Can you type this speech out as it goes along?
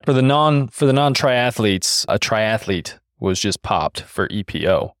For the non-triathletes, a triathlete was just popped for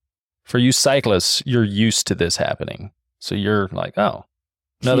EPO. For you cyclists, you're used to this happening. So you're like, oh,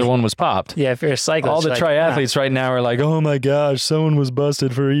 another one was popped. Yeah, if you're a cyclist. All the triathletes right now are like, oh my gosh, someone was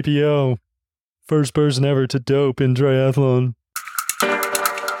busted for EPO. First person ever to dope in triathlon.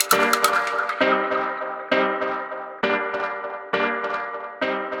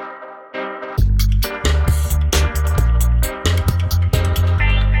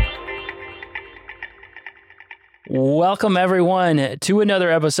 Welcome, everyone, to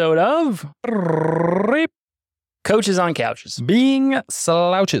another episode of Coaches on Couches. Being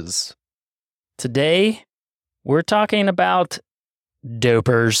slouches. Today, we're talking about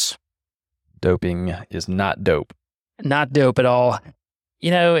dopers. Doping is not dope. Not dope at all.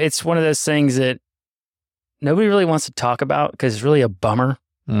 You know, it's one of those things that nobody really wants to talk about because it's really a bummer.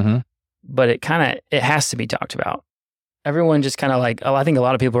 Mm-hmm. But it has to be talked about. Everyone just kind of like, I think a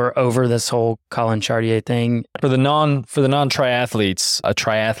lot of people are over this whole Collin Chartier thing. For the non-triathletes, a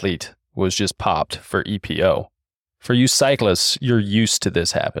triathlete was just popped for EPO. For you cyclists, you're used to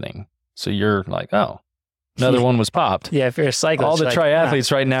this happening. So you're like, oh, another one was popped. Yeah, if you're a cyclist. All the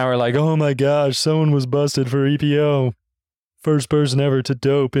triathletes right now are like, oh my gosh, someone was busted for EPO. First person ever to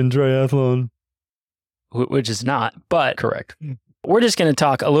dope in triathlon. Which is not, but correct. We're just going to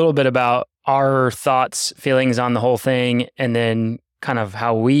talk a little bit about our thoughts, feelings on the whole thing, and then kind of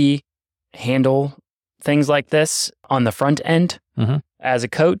how we handle things like this on the front end as a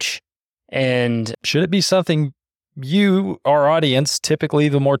coach. And should it be something you, our audience, typically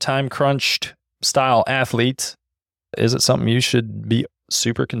the more time crunched style athlete, is it something you should be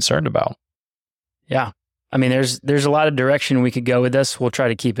super concerned about? Yeah. I mean, there's a lot of direction we could go with this. We'll try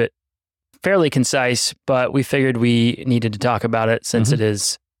to keep it fairly concise, but we figured we needed to talk about it since it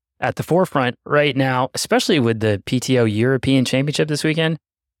is at the forefront right now, especially with the PTO European Championship this weekend.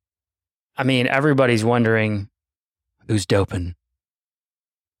 I mean, everybody's wondering who's doping.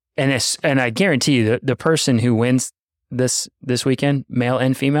 And I guarantee you the person who wins this weekend, male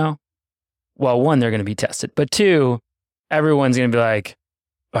and female, well, one, they're going to be tested, but two, everyone's going to be like,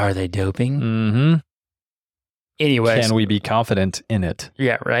 are they doping? Mm-hmm. Anyways. Can we be confident in it?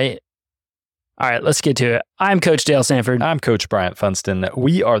 Yeah, right. All right, let's get to it. I'm Coach Dale Sanford. I'm Coach Bryant Funston.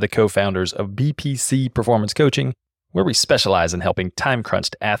 We are the co-founders of BPC Performance Coaching, where we specialize in helping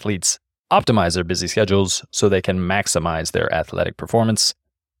time-crunched athletes optimize their busy schedules so they can maximize their athletic performance.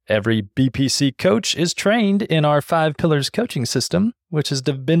 Every BPC coach is trained in our 5 pillars coaching system, which has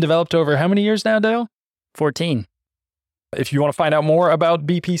been developed over how many years now, Dale? 14. If you want to find out more about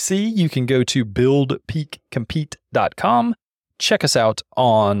BPC, you can go to buildpeakcompete.com. Check us out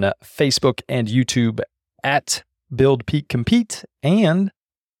on Facebook and YouTube at Build Peak Compete and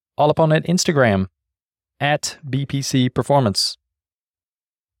all up on at Instagram at BPC Performance.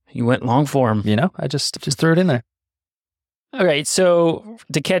 You went long form. You know, I just threw it in there. All right, so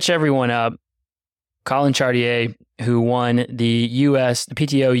to catch everyone up, Collin Chartier, who won the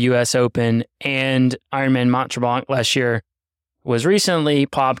PTO US Open and Ironman Mont Tremblant last year, was recently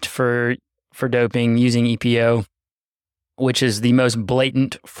popped for doping using EPO, which is the most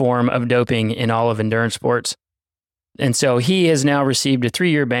blatant form of doping in all of endurance sports. And so he has now received a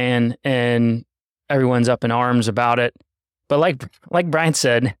 3-year ban, and everyone's up in arms about it. But like Brian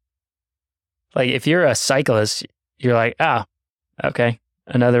said, like if you're a cyclist, you're like, okay,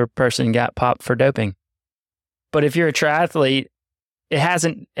 another person got popped for doping. But if you're a triathlete, it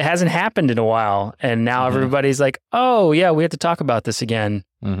hasn't happened in a while, and now everybody's like, oh yeah, we have to talk about this again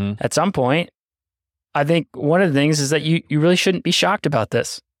at some point. I think one of the things is that you really shouldn't be shocked about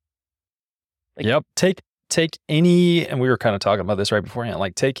this. Yep. Take any, and we were kind of talking about this right beforehand,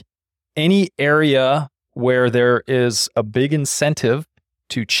 like take any area where there is a big incentive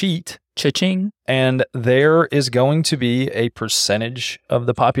to cheat. Cha-ching. And there is going to be a percentage of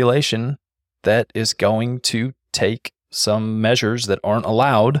the population that is going to take some measures that aren't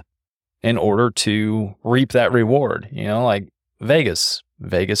allowed in order to reap that reward. You know, like Vegas.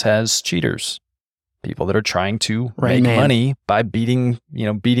 Vegas has cheaters. People that are trying to make money by beating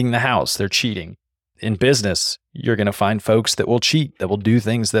the house. They're cheating. In business, you're going to find folks that will cheat, that will do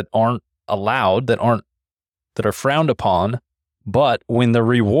things that aren't allowed, that are frowned upon. But when the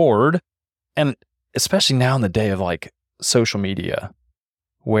reward, and especially now in the day of like social media,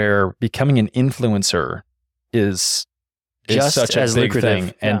 where becoming an influencer is just such a big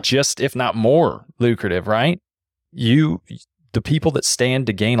thing, and just if not more lucrative, right? The people that stand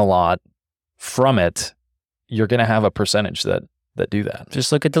to gain a lot from it, you're going to have a percentage that do that.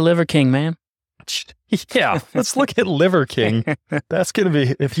 Just look at the Liver King, man. Yeah, let's look at Liver King. That's going to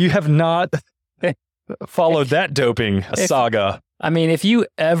be, if you have not followed that doping saga. I mean, if you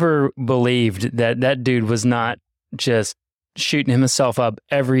ever believed that that dude was not just shooting himself up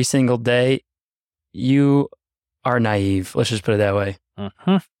every single day, you are naive. Let's just put it that way.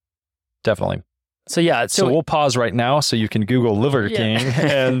 Mm-hmm. Definitely. So yeah, So we'll pause right now so you can Google Liver King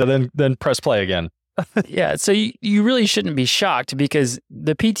and then press play again. Yeah, so you really shouldn't be shocked because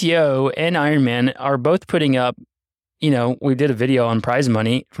the PTO and Ironman are both putting up, we did a video on prize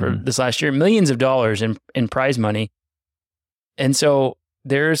money for this last year, millions of dollars in prize money. And so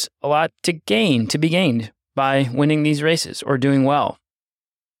there's a lot to be gained by winning these races or doing well.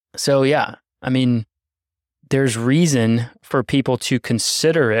 So yeah, I mean, there's reason for people to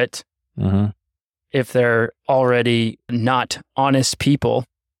consider it if they're already not honest people,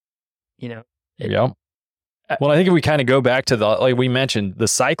 Yeah. Well, I think if we kind of go back to like we mentioned, the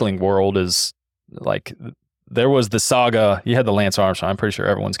cycling world is like, there was the saga. You had the Lance Armstrong. I'm pretty sure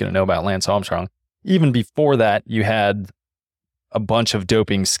everyone's going to know about Lance Armstrong. Even before that, you had a bunch of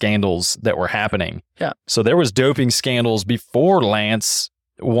doping scandals that were happening. Yeah. So there was doping scandals before Lance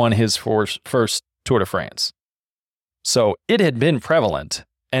won his first Tour de France. So it had been prevalent,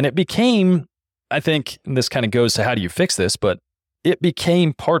 and it became, I think, and this kind of goes to how do you fix this, but it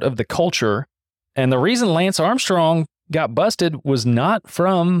became part of the culture. And the reason Lance Armstrong got busted was not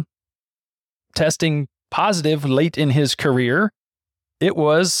from testing positive late in his career. It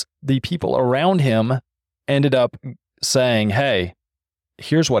was the people around him ended up saying, hey,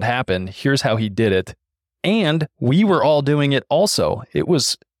 here's what happened. Here's how he did it. And we were all doing it also. It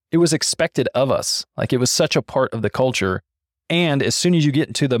was expected of us. Like, it was such a part of the culture. And as soon as you get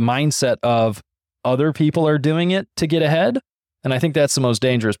into the mindset of other people are doing it to get ahead, and I think that's the most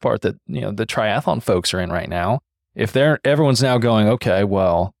dangerous part that, the triathlon folks are in right now. If everyone's now going, okay,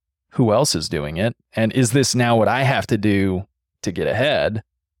 well, who else is doing it? And is this now what I have to do to get ahead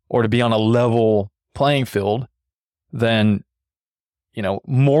or to be on a level playing field? Then,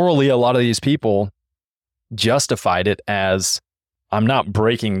 morally, a lot of these people justified it as, I'm not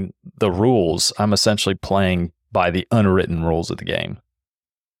breaking the rules. I'm essentially playing by the unwritten rules of the game.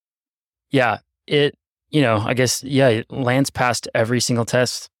 Yeah. I guess, Lance passed every single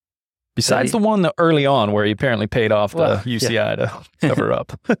test. Besides the one early on where he apparently paid off the UCI to cover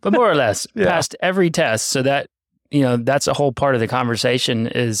up. But more or less, passed every test. So that, that's a whole part of the conversation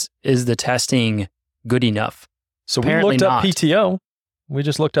is the testing good enough? So Apparently we looked up not. PTO. We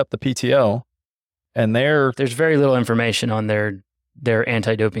just looked up the PTO, and there's very little information on their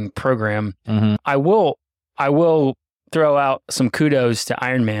anti-doping program. I will throw out some kudos to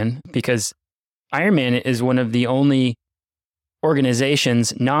Ironman, because Ironman is one of the only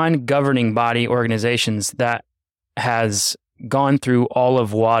organizations, non-governing body organizations, that has gone through all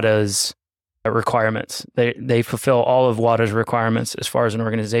of WADA's requirements. They fulfill all of WADA's requirements as far as an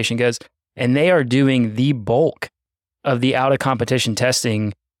organization goes, and they are doing the bulk of the out-of-competition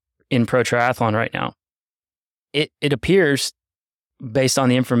testing in pro triathlon right now. It appears, based on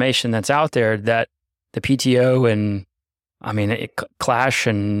the information that's out there, that the PTO and, Clash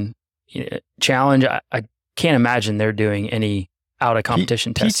and Challenge, I can't imagine they're doing any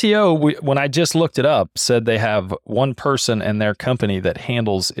out-of-competition testing. PTO, when I just looked it up, said they have one person in their company that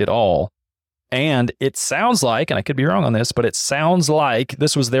handles it all. And it sounds like, and I could be wrong on this, but it sounds like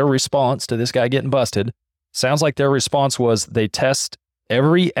this was their response to this guy getting busted. Sounds like their response was they test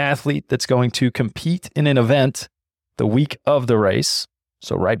every athlete that's going to compete in an event the week of the race,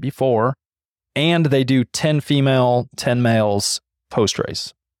 so right before, and they do 10 female, 10 males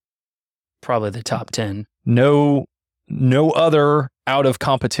post-race. Probably the top 10. No other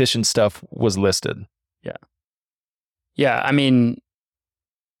out-of-competition stuff was listed. Yeah. Yeah,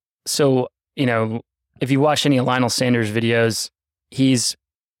 so, if you watch any of Lionel Sanders' videos, he's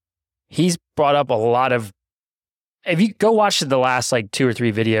brought up a lot of, if you go watch the last 2 or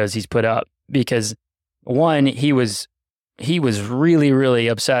 3 videos he's put up, because one, he was really, really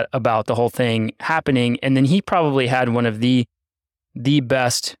upset about the whole thing happening. And then he probably had one of the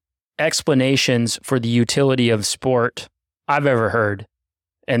best explanations for the utility of sport I've ever heard.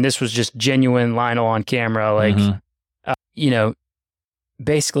 And this was just genuine Lionel on camera.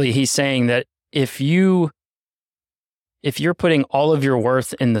 Basically he's saying that if you're putting all of your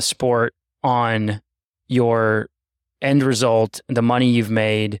worth in the sport on your end result, the money you've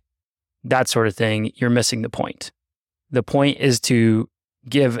made, that sort of thing, you're missing the point. The point is to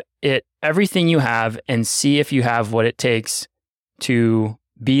give it everything you have and see if you have what it takes to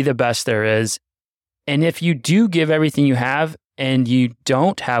be the best there is. And if you do give everything you have and you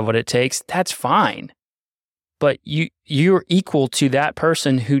don't have what it takes, that's fine. But you're equal to that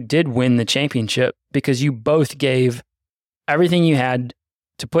person who did win the championship, because you both gave everything you had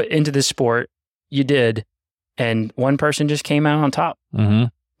to put into the sport. You did. and one person just came out on top. Mm-hmm.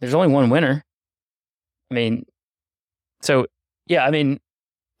 There's only one winner. I mean, so yeah, I mean,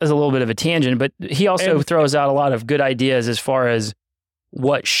 there's a little bit of a tangent, but he also throws out a lot of good ideas as far as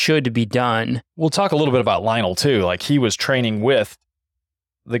what should be done. We'll talk a little bit about Lionel too. Like, he was training with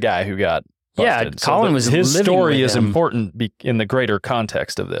the guy who got busted. Yeah, Collin was his living story with is him. important in the greater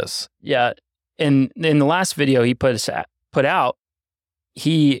context of this. Yeah, and in the last video he put out,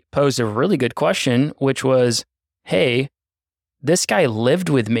 he posed a really good question, which was, hey, this guy lived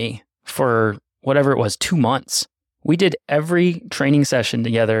with me for whatever it was, 2 months. We did every training session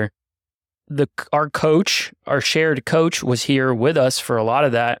together. Our coach, our shared coach, was here with us for a lot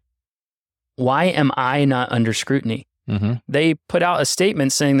of that. Why am I not under scrutiny? Mm-hmm. They put out a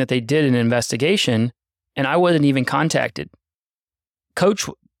statement saying that they did an investigation, and I wasn't even contacted. Coach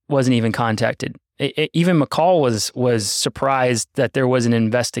wasn't even contacted. Even McCall was surprised that there was an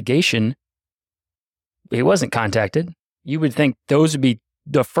investigation. He wasn't contacted. You would think those would be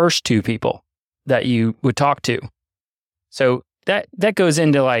the first two people that you would talk to. So that goes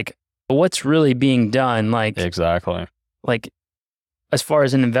into like, what's really being done? Like, exactly. Like, as far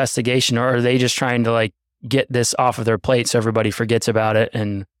as an investigation, or are they just trying to like get this off of their plate so everybody forgets about it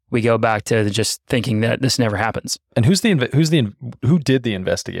and we go back to just thinking that this never happens? And who did the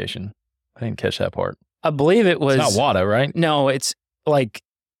investigation? I didn't catch that part. I believe it was It's not WADA, right? No, it's like,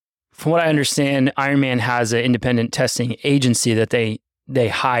 from what I understand, Ironman has an independent testing agency that they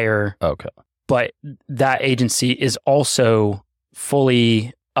hire. Okay. But that agency is also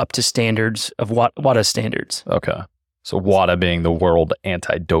fully up to standards of WADA standards. Okay. So WADA being the World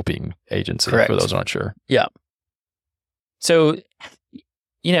Anti-Doping Agency, Correct. For those who aren't sure. Yeah. So,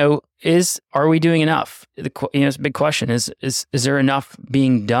 are we doing enough? It's a big question. Is there enough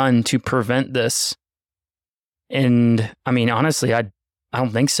being done to prevent this? And I mean, honestly, I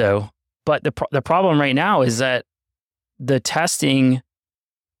don't think so. But the problem right now is that the testing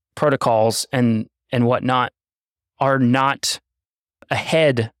protocols and whatnot are not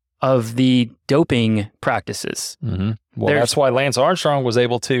ahead of the doping practices. Mm-hmm. Well, that's why Lance Armstrong was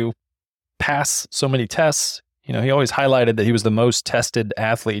able to pass so many tests. He always highlighted that he was the most tested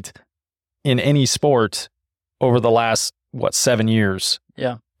athlete in any sport over the last, 7 years.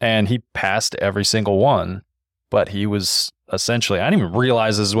 Yeah. And he passed every single one, but he was essentially, I didn't even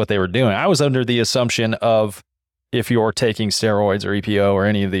realize this is what they were doing. I was under the assumption of, if you're taking steroids or EPO or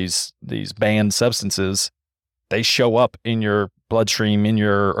any of these banned substances, they show up in your bloodstream, in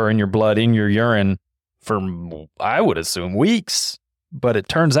your blood, in your urine for, I would assume, weeks. But it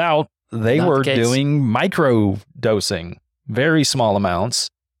turns out they were doing micro dosing, very small amounts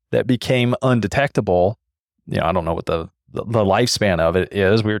that became undetectable. I don't know what the lifespan of it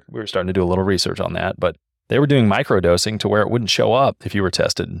is. We were starting to do a little research on that, but they were doing micro dosing to where it wouldn't show up if you were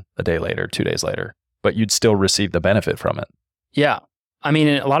tested a day later, 2 days later, but you'd still receive the benefit from it. Yeah. I mean,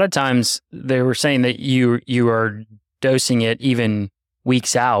 a lot of times they were saying that you are dosing it even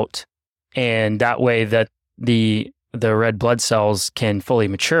weeks out, and that way that the red blood cells can fully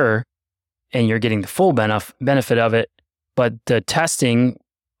mature and you're getting the full benefit of it. But the testing,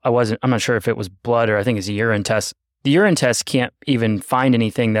 I'm not sure if it was blood or I think it's a urine test. The urine test can't even find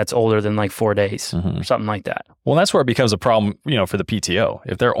anything that's older than like 4 days or something like that. Well, that's where it becomes a problem, for the PTO.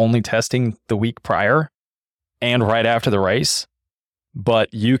 If they're only testing the week prior and right after the race,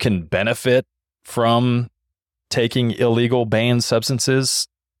 but you can benefit from taking illegal banned substances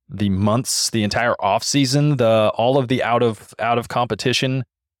the entire off season, all of the out of competition,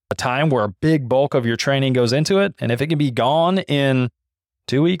 a time where a big bulk of your training goes into it. And if it can be gone in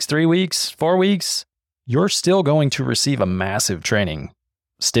 2 weeks, 3 weeks, 4 weeks, you're still going to receive a massive training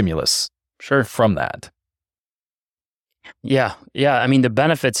stimulus from that. Yeah. Yeah. I mean, the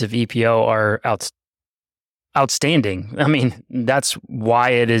benefits of EPO are outstanding. I mean, that's why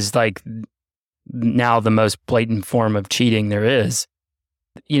it is like now the most blatant form of cheating there is.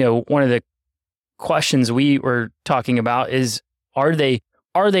 One of the questions we were talking about is, are they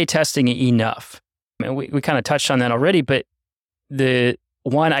testing enough? I mean, we kind of touched on that already, but the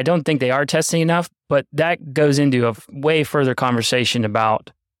one, I don't think they are testing enough, but that goes into a way further conversation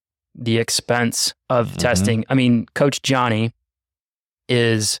about the expense of testing. I mean, Coach Johnny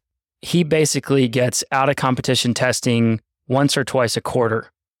he basically gets out of competition testing once or twice a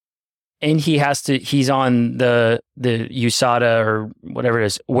quarter. And he's on the USADA or whatever it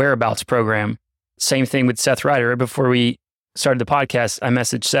is, whereabouts program. Same thing with Seth Ryder. Before we started the podcast, I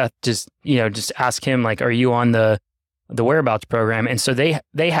messaged Seth, just ask him, like, are you on the whereabouts program? And so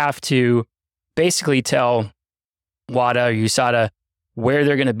they have to basically tell WADA or USADA where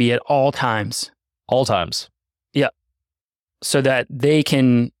they're going to be at all times. All times. Yeah. so that they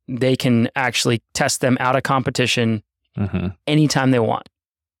can actually test them out of competition anytime they want.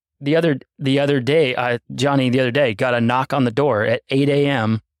 The other day, Johnny the other day got a knock on the door at 8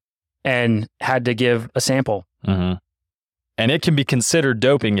 a.m. and had to give a sample. And it can be considered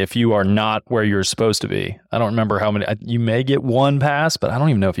doping if you are not where you're supposed to be. I don't remember how many. You may get one pass, but I don't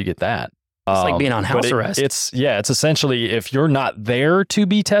even know if you get that. It's like being on house arrest. It's essentially, if you're not there to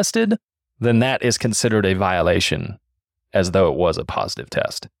be tested, then that is considered a violation as though it was a positive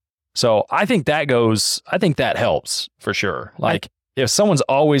test. So I think that helps for sure. Like if someone's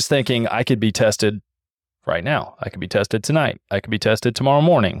always thinking I could be tested right now, I could be tested tonight, I could be tested tomorrow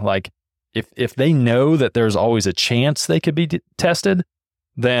morning. Like if they know that there's always a chance they could be tested,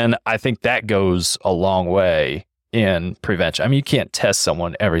 then I think that goes a long way in prevention. I mean, you can't test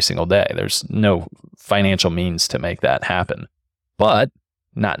someone every single day. There's no financial means to make that happen. But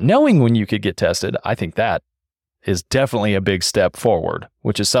not knowing when you could get tested, I think that is definitely a big step forward,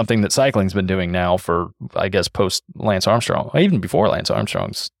 which is something that cycling's been doing now for, I guess, post Lance Armstrong, even before Lance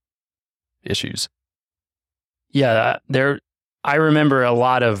Armstrong's issues. Yeah, I remember a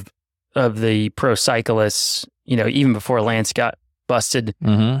lot of the pro cyclists, even before Lance got busted,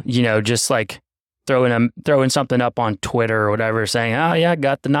 just like throwing something up on Twitter or whatever, saying, "Oh yeah, I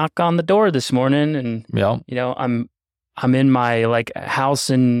got the knock on the door this morning," and I'm in my like house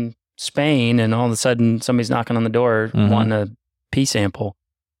in Spain, and all of a sudden somebody's knocking on the door wanting a pee sample.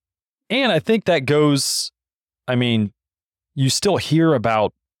 And I think that goes. I mean, you still hear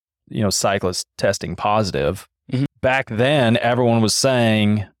about cyclists testing positive. Back then, everyone was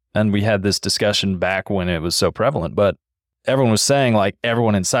saying, and we had this discussion back when it was so prevalent, but everyone was saying like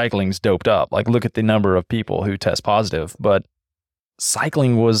everyone in cycling's doped up. Like look at the number of people who test positive. But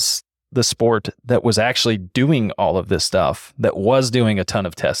cycling was the sport that was actually doing all of this stuff, that was doing a ton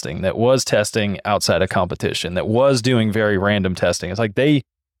of testing, that was testing outside of competition, that was doing very random testing. It's like they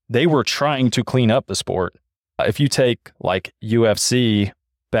were trying to clean up the sport. If you take like UFC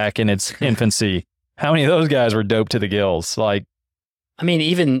back in its infancy, how many of those guys were doped to the gills? Like, I mean,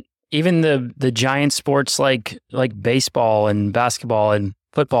 even the giant sports like baseball and basketball and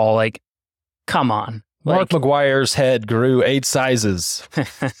football, like, come on. Mark McGuire's head grew 8 sizes.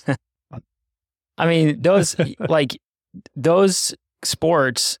 I mean, those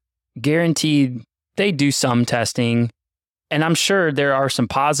sports guaranteed they do some testing, and I'm sure there are some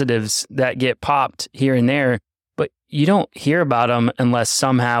positives that get popped here and there, but you don't hear about them unless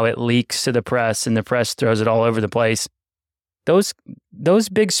somehow it leaks to the press and the press throws it all over the place. Those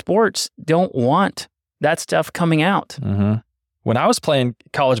big sports don't want that stuff coming out. When I was playing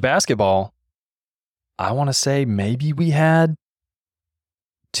college basketball, I want to say maybe we had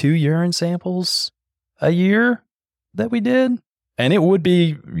 2 urine samples a year that we did. And it would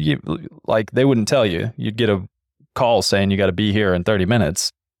be like, they wouldn't tell you. You'd get a call saying you got to be here in 30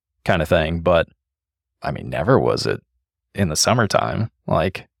 minutes kind of thing. But I mean, never was it in the summertime.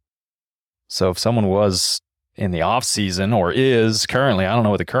 Like, so if someone was in the off season or is currently, I don't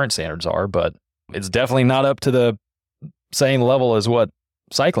know what the current standards are, but it's definitely not up to the same level as what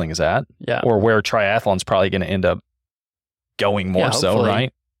cycling is at, or where triathlon's probably going to end up going more so,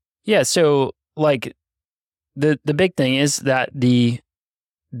 right? Yeah. So like the big thing is that the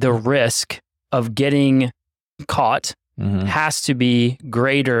risk of getting caught has to be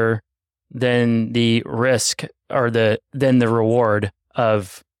greater than the risk or than the reward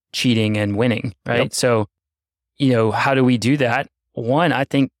of cheating and winning, right? Yep. So, how do we do that? One, I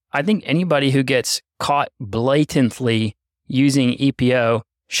think anybody who gets caught blatantly using EPO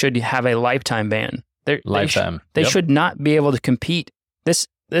should have a lifetime ban. Lifetime. They should not be able to compete.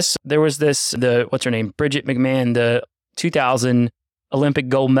 There was what's her name? Bridget McMahon, the 2000 Olympic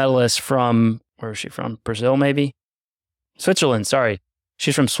gold medalist from, where is she from? Brazil, maybe? Switzerland, sorry.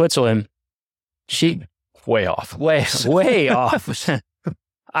 She's from Switzerland. She way off. Way off.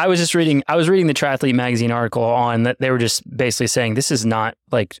 I was reading the Triathlete magazine article on that. They were just basically saying this is not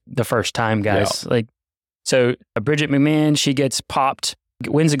like the first time, guys. Yeah. Like, so Bridget McMahon, she gets popped,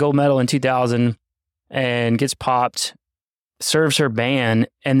 wins a gold medal in 2000 and gets popped, serves her ban,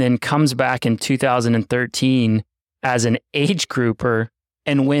 and then comes back in 2013 as an age grouper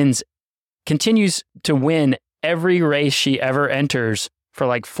and continues to win every race she ever enters for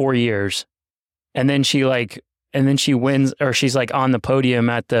like 4 years. And then she wins, or she's like on the podium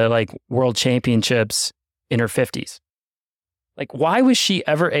at the like world championships in her 50s. Like, why was she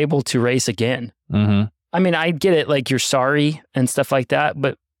ever able to race again? I mean, I get it. Like, you're sorry and stuff like that,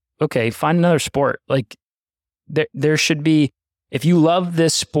 but okay, find another sport. Like, there should be, if you love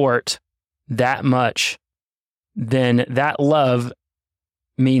this sport that much, then that love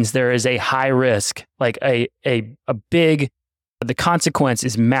means there is a high risk, like a big the consequence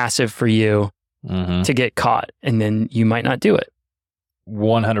is massive for you to get caught, and then you might not do it.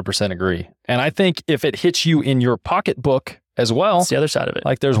 100% agree. And I think if it hits you in your pocketbook as well, it's the other side of it.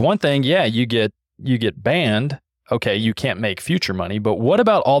 Like there's one thing, yeah, you get banned. Okay, you can't make future money, but what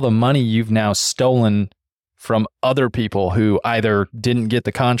about all the money you've now stolen from other people who either didn't get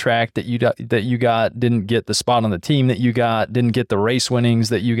the contract that you got, didn't get the spot on the team that you got, didn't get the race winnings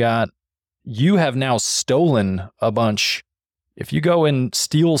that you got? You have now stolen a bunch. If you go and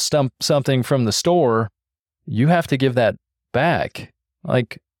steal something from the store, you have to give that back.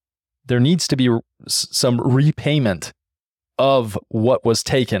 Like there needs to be some repayment of what was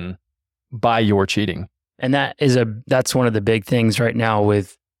taken by your cheating. And that's one of the big things right now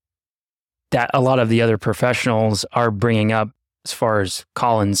with that a lot of the other professionals are bringing up as far as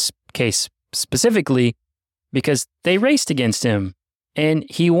Collin's case specifically, because they raced against him and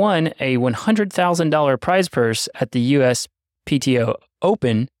he won a $100,000 prize purse at the USPTO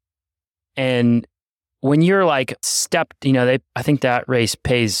Open. And when you're like stepped, I think that race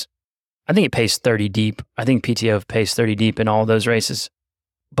pays, I think it pays 30 deep. I think PTO pays 30 deep in all of those races.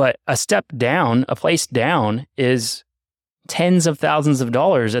 But a step down, a place down is tens of thousands of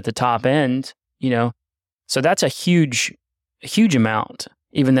dollars at the top end, So that's a huge amount,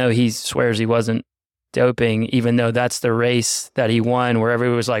 even though he swears he wasn't doping, even though that's the race that he won where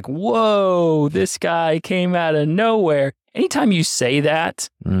everyone was like, whoa, this guy came out of nowhere. Anytime you say that,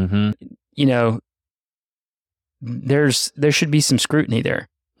 there should be some scrutiny there.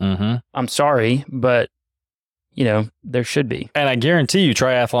 I'm sorry, but there should be. And I guarantee you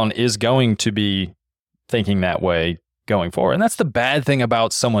triathlon is going to be thinking that way going forward. And that's the bad thing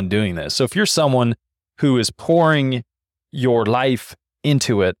about someone doing this. So if you're someone who is pouring your life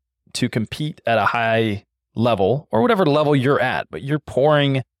into it to compete at a high level or whatever level you're at, but you're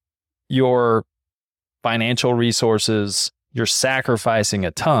pouring your financial resources, you're sacrificing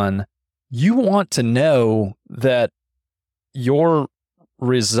a ton, you want to know that your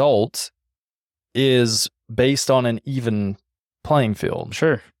result is based on an even playing field.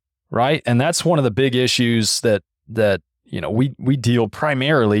 Sure. Right? And that's one of the big issues that we deal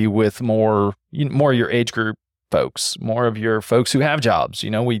primarily with more your age group folks, more of your folks who have jobs.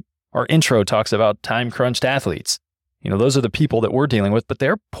 Our intro talks about time crunched athletes. Those are the people that we're dealing with, but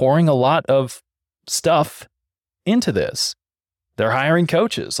they're pouring a lot of stuff into this. They're hiring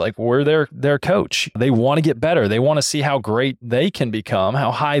coaches, like we're their coach. They want to get better. They want to see how great they can become,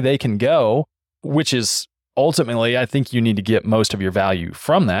 how high they can go, which is ultimately, I think you need to get most of your value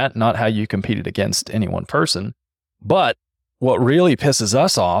from that, not how you competed against any one person. But what really pisses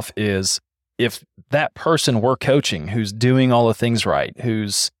us off is if that person we're coaching who's doing all the things right,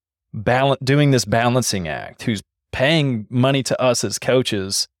 who's doing this balancing act, who's paying money to us as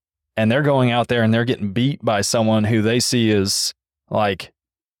coaches, and they're going out there and they're getting beat by someone who they see as like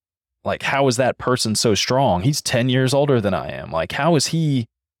how is that person so strong? He's 10 years older than I am. Like, how is he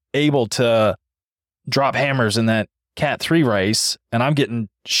able to drop hammers in that Cat 3 race and I'm getting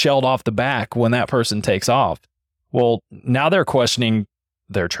shelled off the back when that person takes off? Well, now they're questioning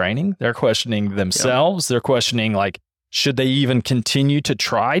their training. They're questioning themselves. Yep. They're questioning, should they even continue to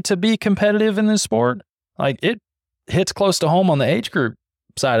try to be competitive in this sport? It hits close to home on the age group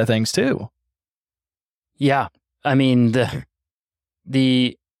side of things too. Yeah. I mean,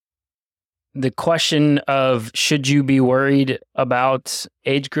 the question of should you be worried about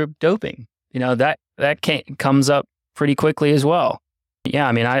age group doping? That comes up pretty quickly as well. Yeah,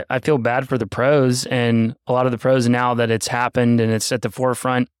 I mean, I feel bad for the pros, and a lot of the pros now that it's happened and it's at the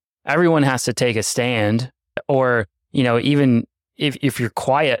forefront, everyone has to take a stand, or, even if you're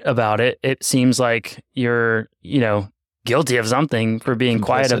quiet about it, it seems like you're, guilty of something for being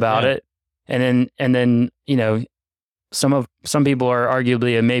quiet about it. And then, some people are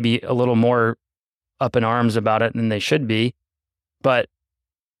arguably maybe a little more up in arms about it than they should be. But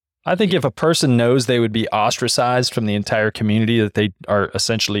I think if a person knows they would be ostracized from the entire community that they are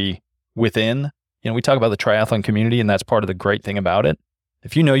essentially within, we talk about the triathlon community, and that's part of the great thing about it.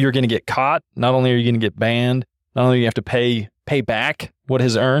 If you know you're going to get caught, not only are you going to get banned, not only do you have to pay back what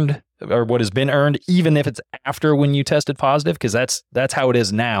has earned or what has been earned, even if it's after when you tested positive, because that's how it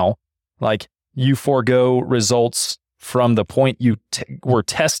is now. You forego results from the point you were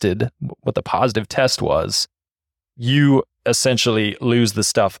tested, what the positive test was, you essentially lose the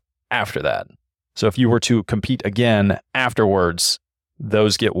stuff after that. So if you were to compete again afterwards,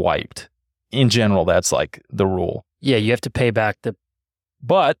 those get wiped. In general, that's the rule. Yeah, you have to pay back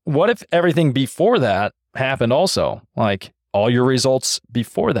But what if everything before that happened also? All your results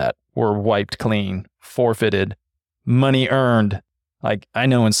before that were wiped clean, forfeited, money earned, Like, I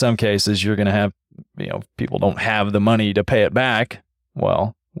know in some cases you're going to have, people don't have the money to pay it back.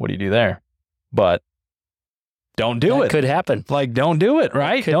 Well, what do you do there? But don't do it. Could happen. Like, don't do it,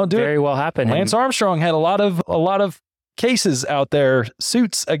 right? Could don't do it. very well happen. Lance Armstrong had a lot of cases out there,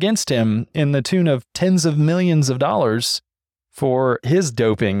 suits against him in the tune of tens of millions of dollars for his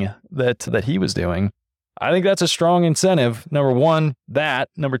doping that he was doing. I think that's a strong incentive. Number one, that.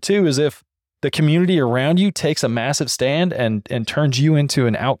 Number two is if the community around you takes a massive stand and turns you into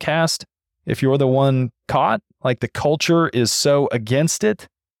an outcast, if you're the one caught, like the culture is so against it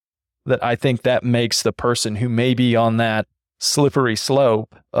that I think that makes the person who may be on that slippery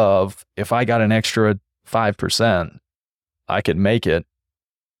slope of, if I got an extra 5%, I could make it.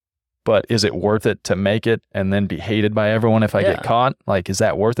 But is it worth it to make it and then be hated by everyone if I get caught? Like, is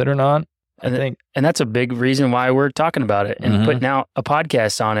that worth it or not? And that's a big reason why we're talking about it and putting out a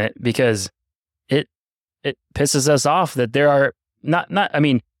podcast on it, because it pisses us off that there are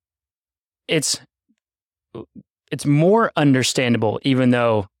it's more understandable, even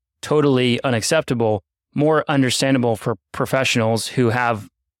though totally unacceptable, more understandable for professionals who have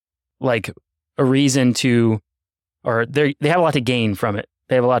like a reason to, or they have a lot to gain from it.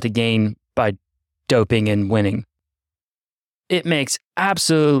 They have a lot to gain by doping and winning. It makes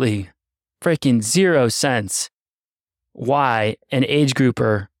absolutely freaking zero sense why an age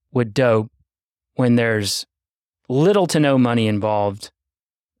grouper would dope when there's little to no money involved,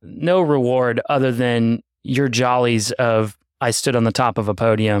 no reward other than your jollies of, I stood on the top of a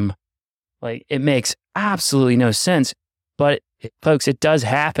podium. Like, it makes absolutely no sense. But folks, it does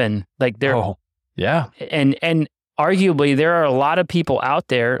happen. Like, and arguably there are a lot of people out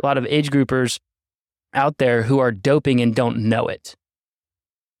there, a lot of age groupers out there who are doping and don't know it.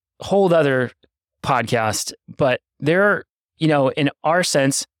 Whole other podcast, but there are, in our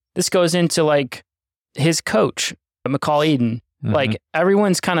sense, this goes into like his coach, McCall Eden. Like,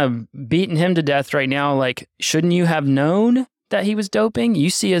 everyone's kind of beating him to death right now. Like, shouldn't you have known that he was doping?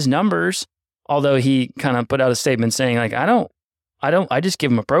 You see his numbers. Although he kind of put out a statement saying like, I just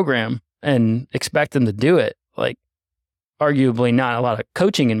give him a program and expect them to do it. Like, arguably not a lot of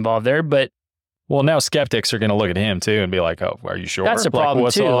coaching involved there, but. Well, now skeptics are going to look at him too and be like, oh, are you sure? That's the problem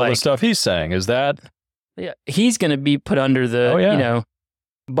what's too. All the stuff he's saying, is that? Yeah, he's going to be put under the,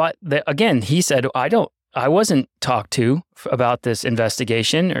 but again, he said, I wasn't talked to about this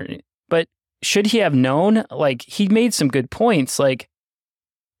investigation, but should he have known? Like, he made some good points. Like,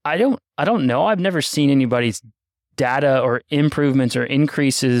 I don't know. I've never seen anybody's data or improvements or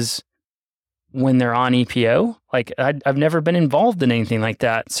increases when they're on EPO. Like, I've never been involved in anything like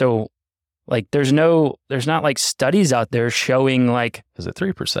that. So, like, there's not like studies out there showing like, is it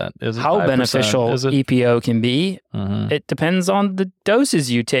 3%? Is it how 5%? beneficial EPO can be? It depends on the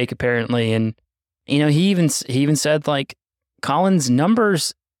doses you take, apparently. And, he even said like Collin's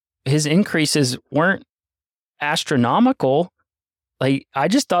numbers, his increases weren't astronomical. Like, I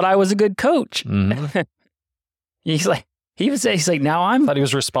just thought I was a good coach. He's like, now I thought he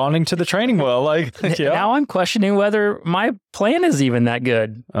was responding to the training well. Like, now I'm questioning whether my plan is even that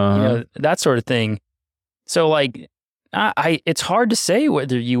good. That sort of thing. So like, it's hard to say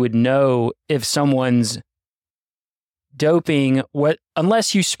whether you would know if someone's doping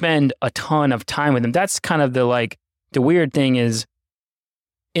unless you spend a ton of time with them. That's kind of the weird thing is,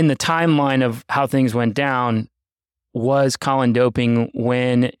 in the timeline of how things went down, was Collin doping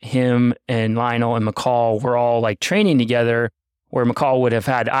when him and Lionel and McCall were all like training together, where McCall would have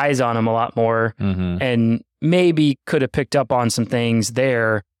had eyes on him a lot more and maybe could have picked up on some things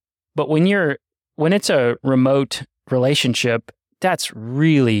there. But when it's a remote relationship, that's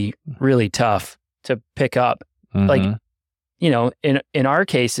really, really tough to pick up. Like, in our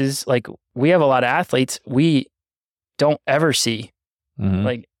cases, like, we have a lot of athletes we don't ever see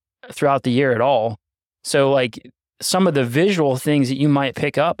like throughout the year at all. So like, some of the visual things that you might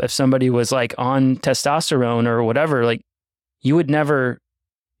pick up if somebody was like on testosterone or whatever, like, you wouldn't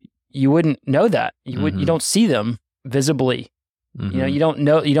know that. You don't see them visibly. You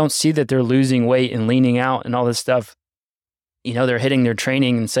don't see that they're losing weight and leaning out and all this stuff. They're hitting their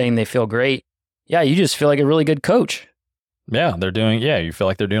training and saying they feel great. Yeah, you just feel like a really good coach. Yeah, you feel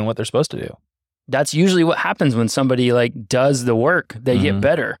like they're doing what they're supposed to do. That's usually what happens when somebody like does the work. They get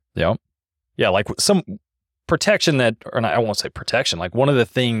better. Yeah. Yeah, like some protection I won't say protection, like one of the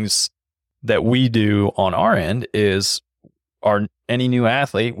things that we do on our end is any new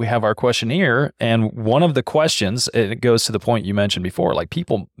athlete, we have our questionnaire, and one of the questions, it goes to the point you mentioned before, like,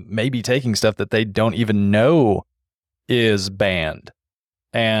 people may be taking stuff that they don't even know is banned.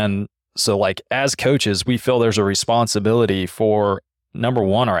 And so like, as coaches, we feel there's a responsibility for, number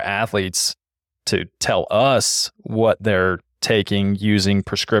one, our athletes to tell us what they're taking using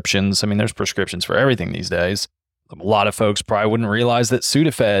prescriptions. I mean, there's prescriptions for everything these days. A lot of folks probably wouldn't realize that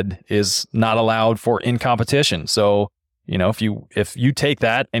Sudafed is not allowed for in competition. So, if you take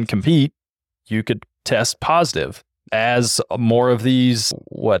that and compete, you could test positive. As more of these,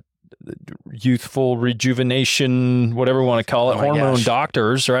 youthful rejuvenation, whatever we want to call it, hormone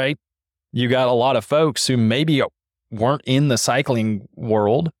doctors, right? You got a lot of folks who maybe weren't in the cycling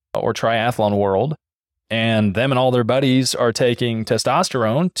world or triathlon world, and them and all their buddies are taking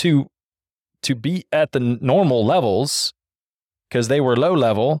testosterone to be at the normal levels because they were low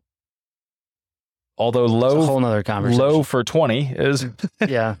level. Although It's a whole nother conversation. Low for 20 is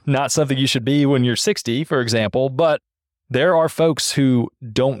not something you should be when you're 60, for example. But there are folks who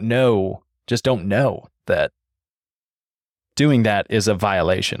don't know that doing that is a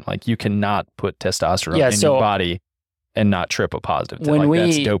violation. Like, you cannot put testosterone in your body and not trip a positive test.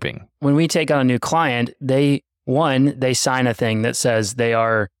 That's doping. When we take on a new client, they sign a thing that says they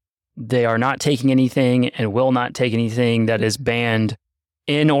are not taking anything and will not take anything that is banned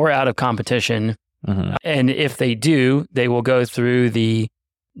in or out of competition. Mm-hmm. And if they do, they will go through the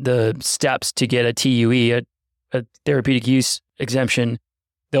steps to get a TUE, a therapeutic use exemption.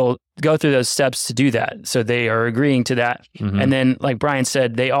 They'll go through those steps to do that. So they are agreeing to that. Mm-hmm. And then, like Brian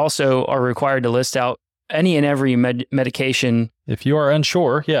said, they also are required to list out any and every medication. If you are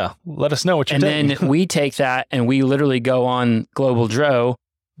unsure, let us know what you're taking. And then we take that and we literally go on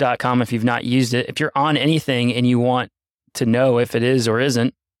globaldro.com if you've not used it. If you're on anything and you want to know if it is or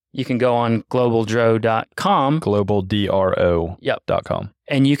isn't, you can go on globaldro.com. globaldro.com.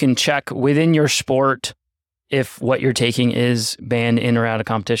 And you can check within your sport if what you're taking is banned in or out of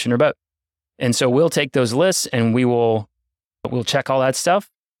competition or both. And so we'll take those lists and we'll check all that stuff.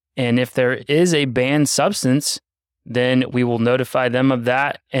 And if there is a banned substance, then we will notify them of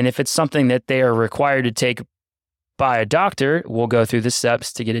that. And if it's something that they are required to take by a doctor, we'll go through the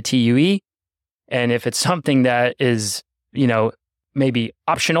steps to get a TUE. And if it's something that is, maybe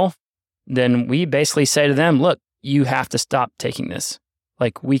optional, then we basically say to them, look, you have to stop taking this.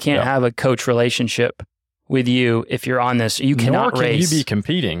 Like, we can't have a coach relationship with you if you're on this. You cannot race. Nor can you be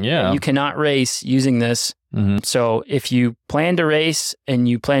competing, You cannot race using this. Mm-hmm. So if you plan to race and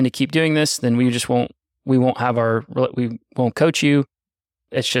you plan to keep doing this, then we won't coach you.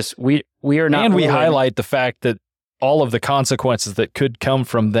 It's just, we are not. And we highlight the fact that all of the consequences that could come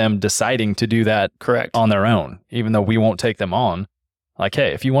from them deciding to do that on their own, even though we won't take them on. Like,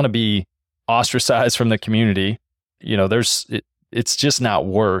 hey, if you want to be ostracized from the community, it's just not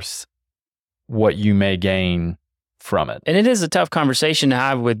worth what you may gain from it. And it is a tough conversation to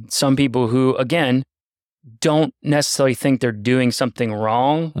have with some people who, again, don't necessarily think they're doing something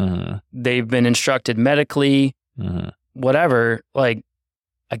wrong. Mm-hmm. They've been instructed medically, whatever. Like,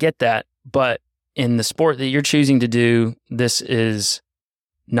 I get that. But in the sport that you're choosing to do, this is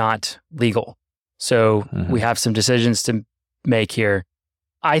not legal. So we have some decisions to make here.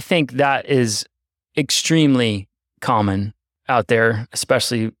 I think that is extremely common out there,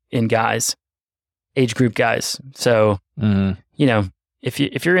 especially in guys, age group guys. So,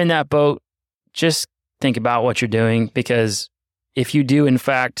 if you're in that boat, just think about what you're doing, because if you do in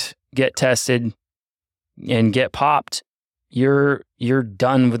fact get tested and get popped, you're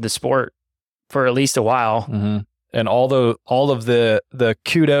done with the sport for at least a while. Mm-hmm. And all of the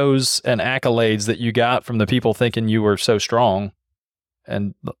kudos and accolades that you got from the people thinking you were so strong,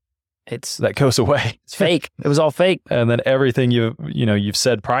 and that goes away. It's fake. It was all fake. And then everything you've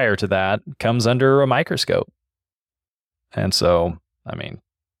said prior to that comes under a microscope. And so, I mean,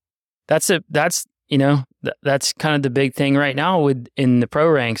 that's kind of the big thing right now in the pro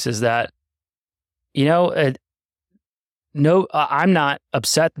ranks is that, I'm not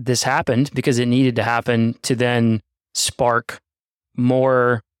upset that this happened, because it needed to happen to then spark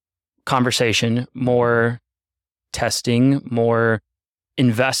more conversation, more testing, more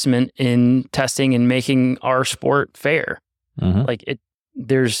investment in testing and making our sport fair. Mm-hmm. Like, it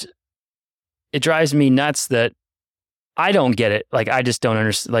drives me nuts that I don't get it. Like, I just don't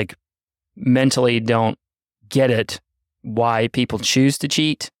understand, like, mentally don't get it, why people choose to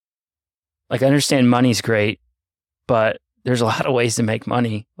cheat. Like, I understand money's great, but there's a lot of ways to make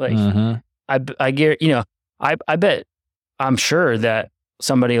money. Like, I bet, I'm sure that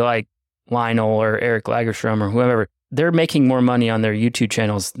somebody like Lionel or Eric Lagerstrom or whoever, they're making more money on their YouTube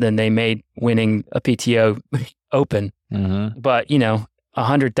channels than they made winning a PTO Open. Mm-hmm. But,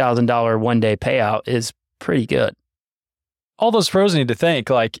 $100,000 one-day payout is pretty good. All those pros need to think,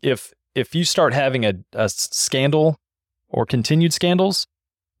 like, if you start having a scandal or continued scandals,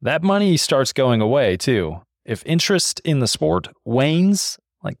 that money starts going away too. If interest in the sport wanes,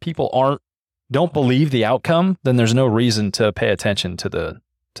 like, people aren't don't believe the outcome, then there's no reason to pay attention to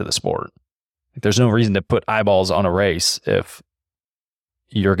the sport. There's no reason to put eyeballs on a race if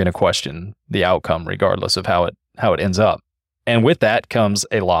you're going to question the outcome regardless of how it ends up. And with that comes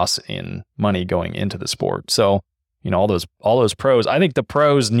a loss in money going into the sport. So, all those pros, I think the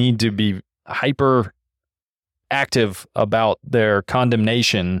pros need to be hyper active about their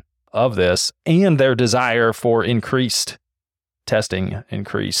condemnation of this and their desire for increased testing,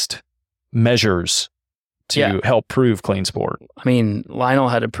 increased measures to help prove clean sport. I mean, Lionel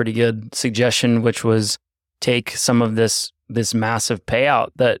had a pretty good suggestion, which was take some of this massive payout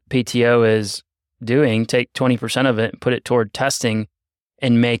that PTO is doing, take 20% of it and put it toward testing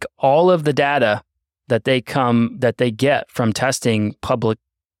and make all of the data that they get from testing public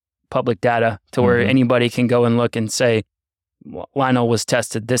data to where anybody can go and look and say, Lionel was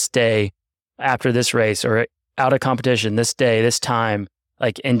tested this day after this race or out of competition this day, this time,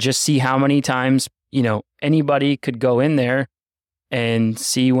 and just see how many times, anybody could go in there and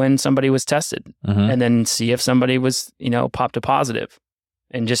see when somebody was tested and then see if somebody was, popped a positive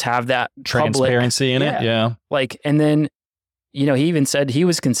and just have that transparency in it. Yeah. And then, he even said he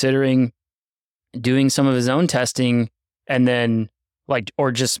was considering doing some of his own testing and then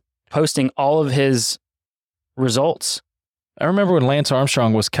or just posting all of his results. I remember when Lance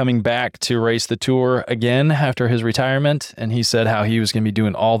Armstrong was coming back to race the Tour again after his retirement, and he said how he was going to be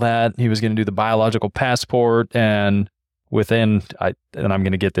doing all that. He was going to do the biological passport, and and I'm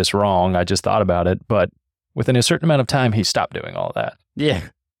going to get this wrong, I just thought about it, but within a certain amount of time, he stopped doing all that. Yeah.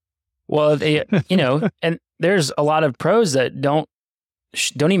 Well, and there's a lot of pros that don't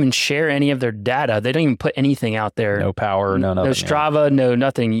even share any of their data. They don't even put anything out there. No power, no nothing. No Strava, no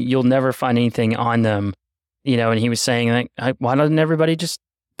nothing. You'll never find anything on them. And he was saying, why doesn't everybody just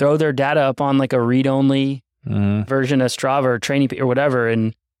throw their data up on a read-only version of Strava or Training or whatever,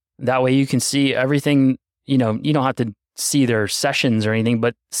 and that way you can see everything. You don't have to see their sessions or anything,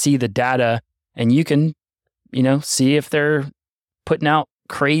 but see the data, and you can, see if they're putting out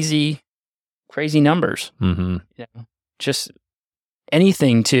crazy numbers. Just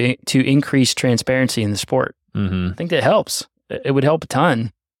anything to increase transparency in the sport. I think that helps. It would help a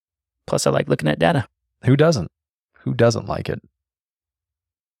ton. Plus, I like looking at data. Who doesn't? Who doesn't like it?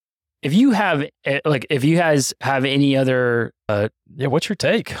 If you guys have any other what's your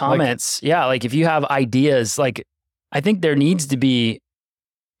take? Comments? If you have ideas, I think there needs to be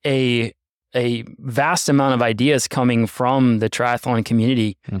a vast amount of ideas coming from the triathlon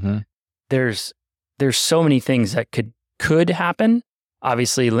community. There's so many things that could happen.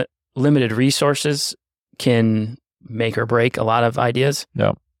 Obviously, limited resources can make or break a lot of ideas.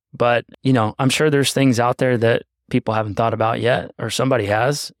 Yeah. But, I'm sure there's things out there that people haven't thought about yet, or somebody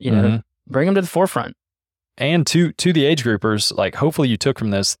has, bring them to the forefront. And to the age groupers, hopefully you took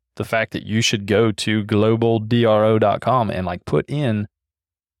from this the fact that you should go to globaldro.com and put in,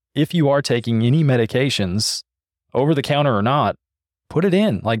 if you are taking any medications, over the counter or not, put it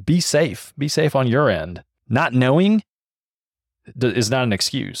in. Be safe. Be safe on your end. Not knowing is not an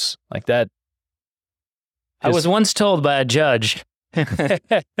excuse. That. I was once told by a judge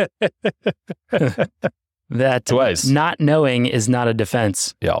that Twice. Not knowing is not a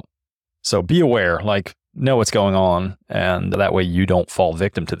defense. Yeah. So be aware, know what's going on, and that way you don't fall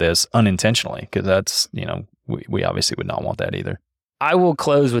victim to this unintentionally, because that's, we obviously would not want that either. I will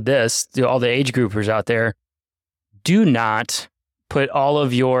close with this to all the age groupers out there. Do not put all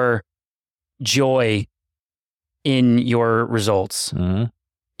of your joy in your results.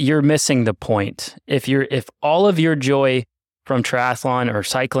 You're missing the point. If all of your joy from triathlon or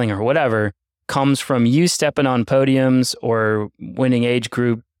cycling or whatever comes from you stepping on podiums or winning age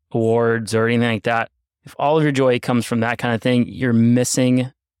group awards or anything like that, if all of your joy comes from that kind of thing, you're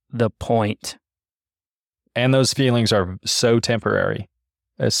missing the point. And those feelings are so temporary.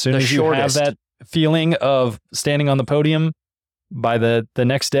 As soon as you have that feeling of standing on the podium, by the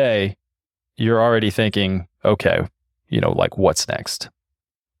next day, you're already thinking, okay, what's next?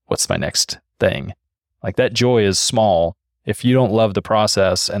 What's my next thing? That joy is small. If you don't love the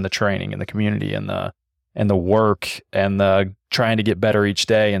process and the training and the community and the work and the trying to get better each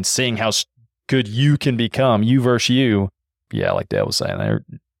day and seeing how good you can become, you versus you, like Dale was saying,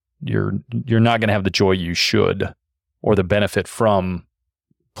 you're not going to have the joy you should, or the benefit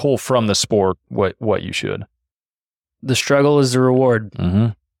pull from the sport what you should. The struggle is the reward.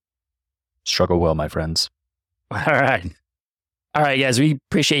 Struggle well, my friends. All right, guys. We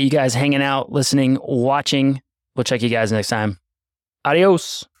appreciate you guys hanging out, listening, watching. We'll check you guys next time.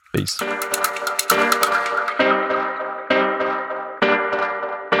 Adios. Peace.